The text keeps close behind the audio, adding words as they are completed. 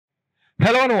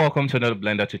Hello and welcome to another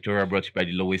Blender tutorial brought to you by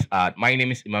the Luwizart. My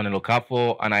name is Emmanuel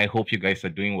Okafor and I hope you guys are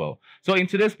doing well. So in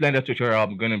today's Blender tutorial,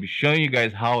 I'm going to be showing you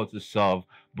guys how to solve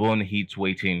bone heat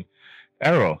weighting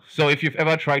error. So if you've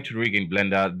ever tried to rig in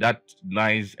Blender, that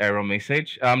nice error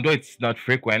message, though it's not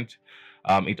frequent,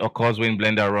 it occurs when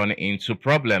Blender run into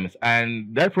problems,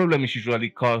 and that problem is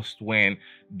usually caused when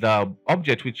the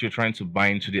object which you're trying to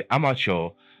bind to the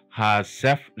armature has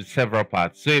several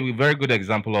parts. So a very good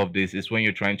example of this is when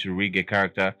you're trying to rig a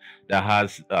character that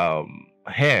has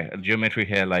hair, geometry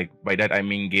hair. Like by that I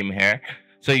mean game hair.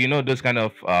 So you know those kind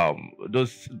of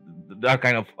those that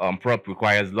kind of prop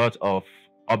requires lots of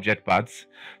object parts.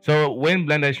 So when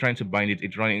Blender is trying to bind it,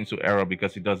 it runs into error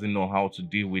because it doesn't know how to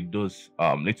deal with those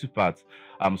little parts.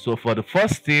 So for the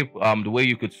first step, the way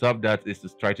you could solve that is to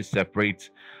try to separate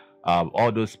all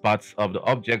those parts of the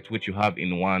object which you have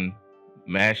in one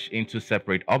mesh into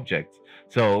separate objects.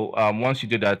 So once you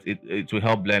do that, it will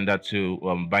help Blender to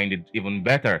bind it even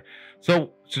better.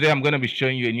 So today I'm going to be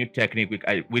showing you a new technique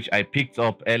which I picked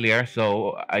up earlier.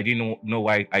 So I didn't know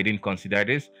why I didn't consider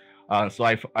this. So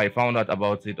I found out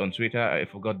about it on Twitter. I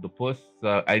forgot the post.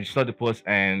 I saw the post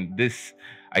and this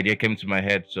idea came to my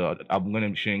head. So I'm going to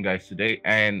be showing you guys today.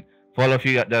 And for all of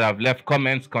you that have left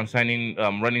comments concerning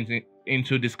running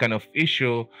into this kind of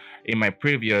issue in my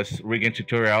previous rigging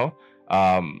tutorial,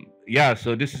 yeah,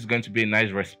 so this is going to be a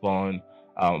nice response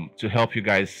to help you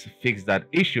guys fix that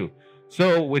issue.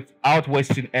 So without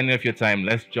wasting any of your time,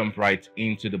 let's jump right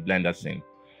into the Blender scene.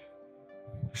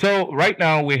 So right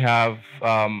now we have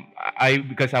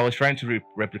because I was trying to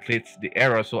replicate the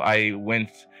error, so I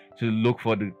went to look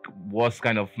for the worst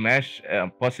kind of mesh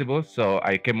possible. So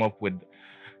I came up with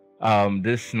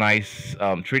this nice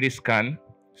 3D scan.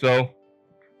 So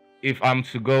if I'm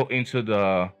to go into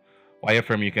the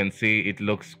wireframe, you can see it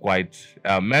looks quite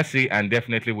messy, and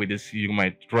definitely with this you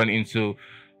might run into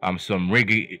some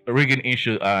rigging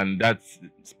issue, and that's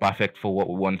perfect for what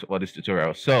we want for this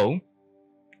tutorial. So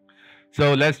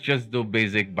let's just do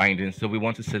basic binding. So we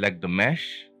want to select the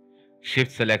mesh,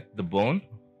 shift select the bone,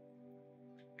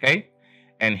 okay,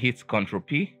 and hit Ctrl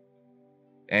P,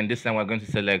 and this time we're going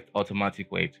to select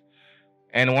automatic weight.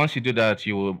 And once you do that,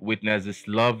 you will witness this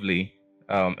lovely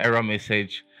error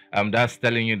message that's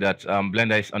telling you that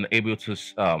Blender is unable to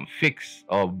fix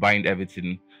or bind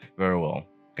everything very well.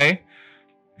 Okay,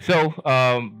 so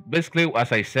basically,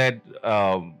 as I said,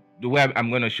 the way I'm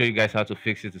going to show you guys how to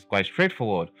fix it is quite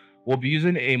straightforward. We'll be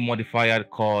using a modifier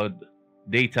called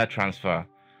data transfer.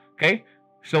 Okay,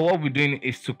 so what we're doing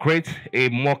is to create a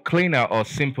more cleaner or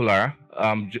simpler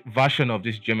version of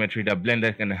this geometry that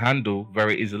Blender can handle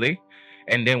very easily,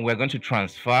 and then we're going to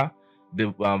transfer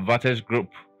the vertex group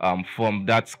from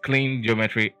that clean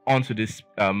geometry onto this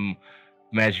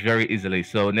mesh very easily.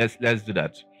 So let's do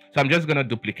that. So I'm just going to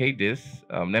duplicate this.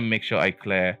 Let me make sure I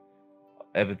clear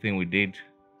everything we did.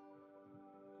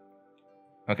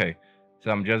 Okay,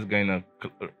 so I'm just going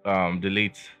to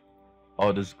delete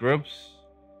all these groups.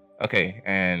 Okay,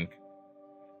 and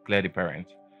clear the parent.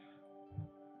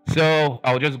 So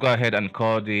I'll just go ahead and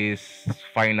call this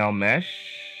final mesh,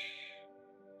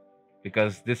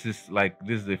 because this is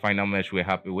the final mesh we're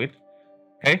happy with.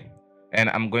 Okay, and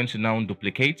I'm going to now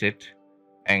duplicate it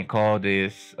and call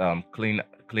this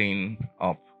clean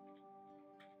up.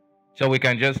 So we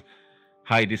can just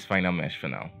hide this final mesh for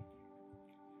now.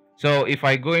 So if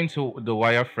I go into the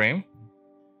wireframe,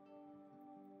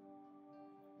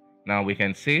 now we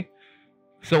can see.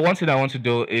 So one thing I want to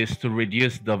do is to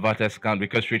reduce the vertex count,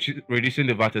 because reducing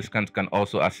the vertex count can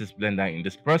also assist Blender in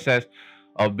this process.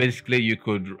 Or basically you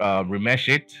could remesh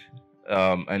it,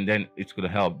 and then it's going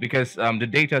to help, because the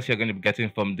data you're going to be getting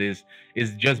from this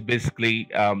is just basically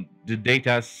the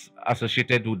data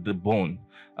associated with the bone.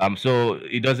 So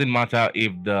it doesn't matter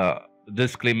if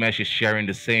this clean mesh is sharing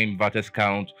the same vertex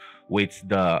count with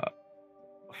the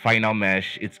final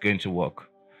mesh, it's going to work.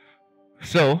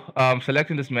 So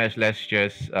selecting this mesh, let's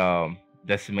just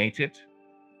decimate it.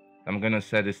 I'm going to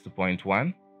set this to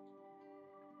 0.1.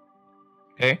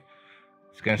 Okay,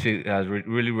 as you can see, it has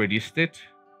really reduced it.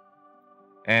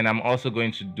 And I'm also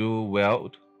going to do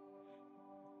weld,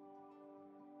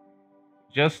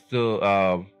 just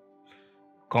to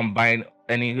combine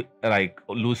any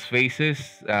loose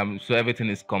faces, so everything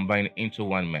is combined into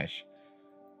one mesh.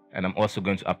 And I'm also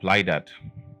going to apply that.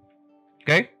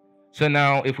 Okay, so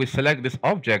now if we select this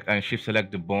object and shift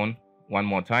select the bone one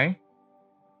more time,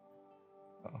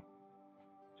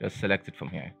 just select it from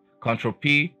here, Ctrl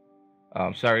P.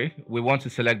 Sorry, we want to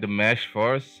select the mesh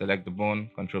first, select the bone,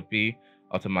 Ctrl P,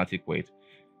 automatic weight.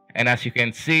 And as you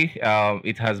can see,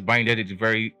 it has binded it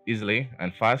very easily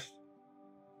and fast.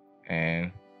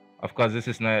 And of course, this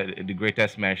is not the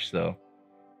greatest mesh, so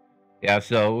Yeah,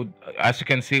 so as you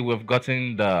can see, we've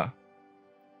gotten the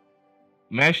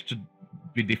mesh to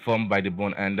be deformed by the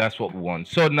bone, and that's what we want.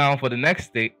 So now for the next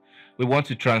state, we want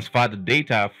to transfer the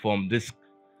data from this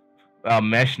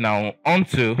mesh now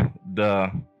onto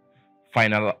the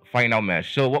final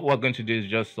mesh. So what we're going to do is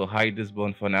just to hide this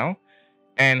bone for now.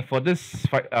 And for this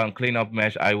cleanup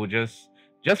mesh, I will just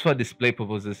for display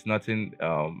purposes, nothing,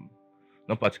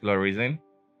 no particular reason,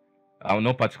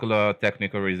 no particular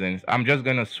technical reasons. I'm just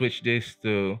gonna switch this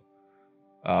to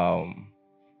um,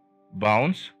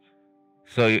 bounce,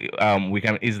 so we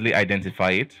can easily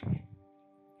identify it.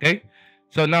 Okay,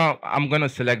 so now I'm gonna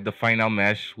select the final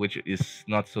mesh, which is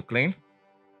not so clean,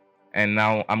 and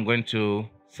now I'm going to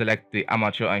select the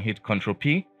armature and hit Ctrl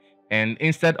P, and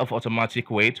instead of automatic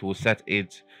weight, we'll set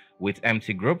it with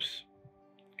empty groups.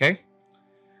 Okay,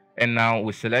 and now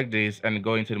we select this and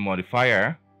go into the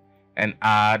modifier and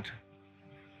add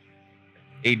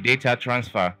a data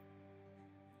transfer.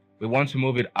 We want to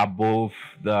move it above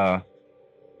the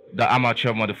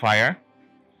armature modifier,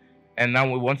 and now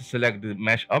we want to select the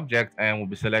mesh object, and we'll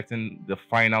be selecting the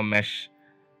final mesh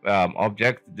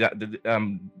object.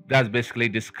 That's basically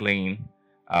this clean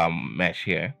mesh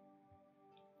here.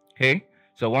 Okay,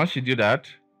 so once you do that,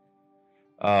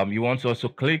 you want to also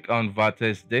click on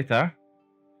vertex data,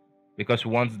 because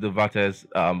we want the vertex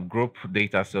group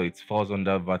data, so it falls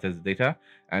under vertex data,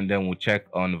 and then we'll check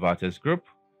on vertex group,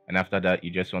 and after that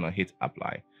you just want to hit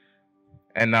apply,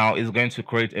 and now it's going to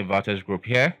create a vertex group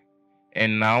here.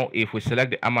 And now if we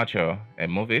select the armature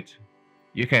and move it,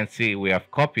 you can see we have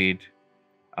copied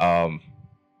um,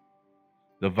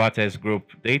 the vertex group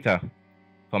data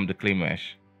from the clean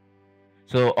mesh.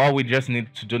 So all we just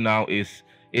need to do now is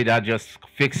either just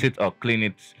fix it or clean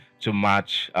it to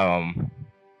match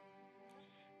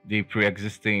the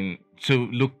pre-existing, to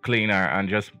look cleaner, and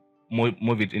just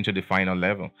move it into the final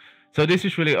level. So this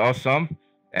is really awesome,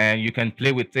 and you can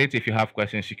play with it. If you have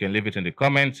questions, you can leave it in the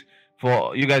comments.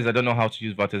 For you guys that don't know how to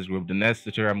use vertex group, the next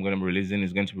tutorial I'm going to be releasing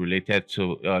is going to be related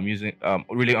to using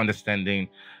really understanding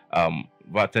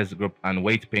vertex group and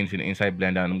weight painting inside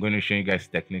Blender, and I'm going to show you guys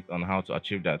technique on how to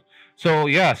achieve that. So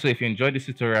yeah, so if you enjoyed this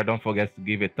tutorial, don't forget to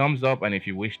give a thumbs up, and if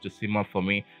you wish to see more from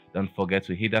me, don't forget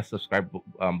to hit that subscribe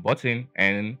button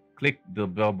and click the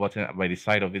bell button by the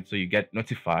side of it so you get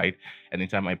notified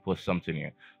anytime I post something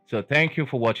new. So thank you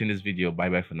for watching this video. Bye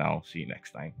bye for now. See you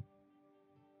next time.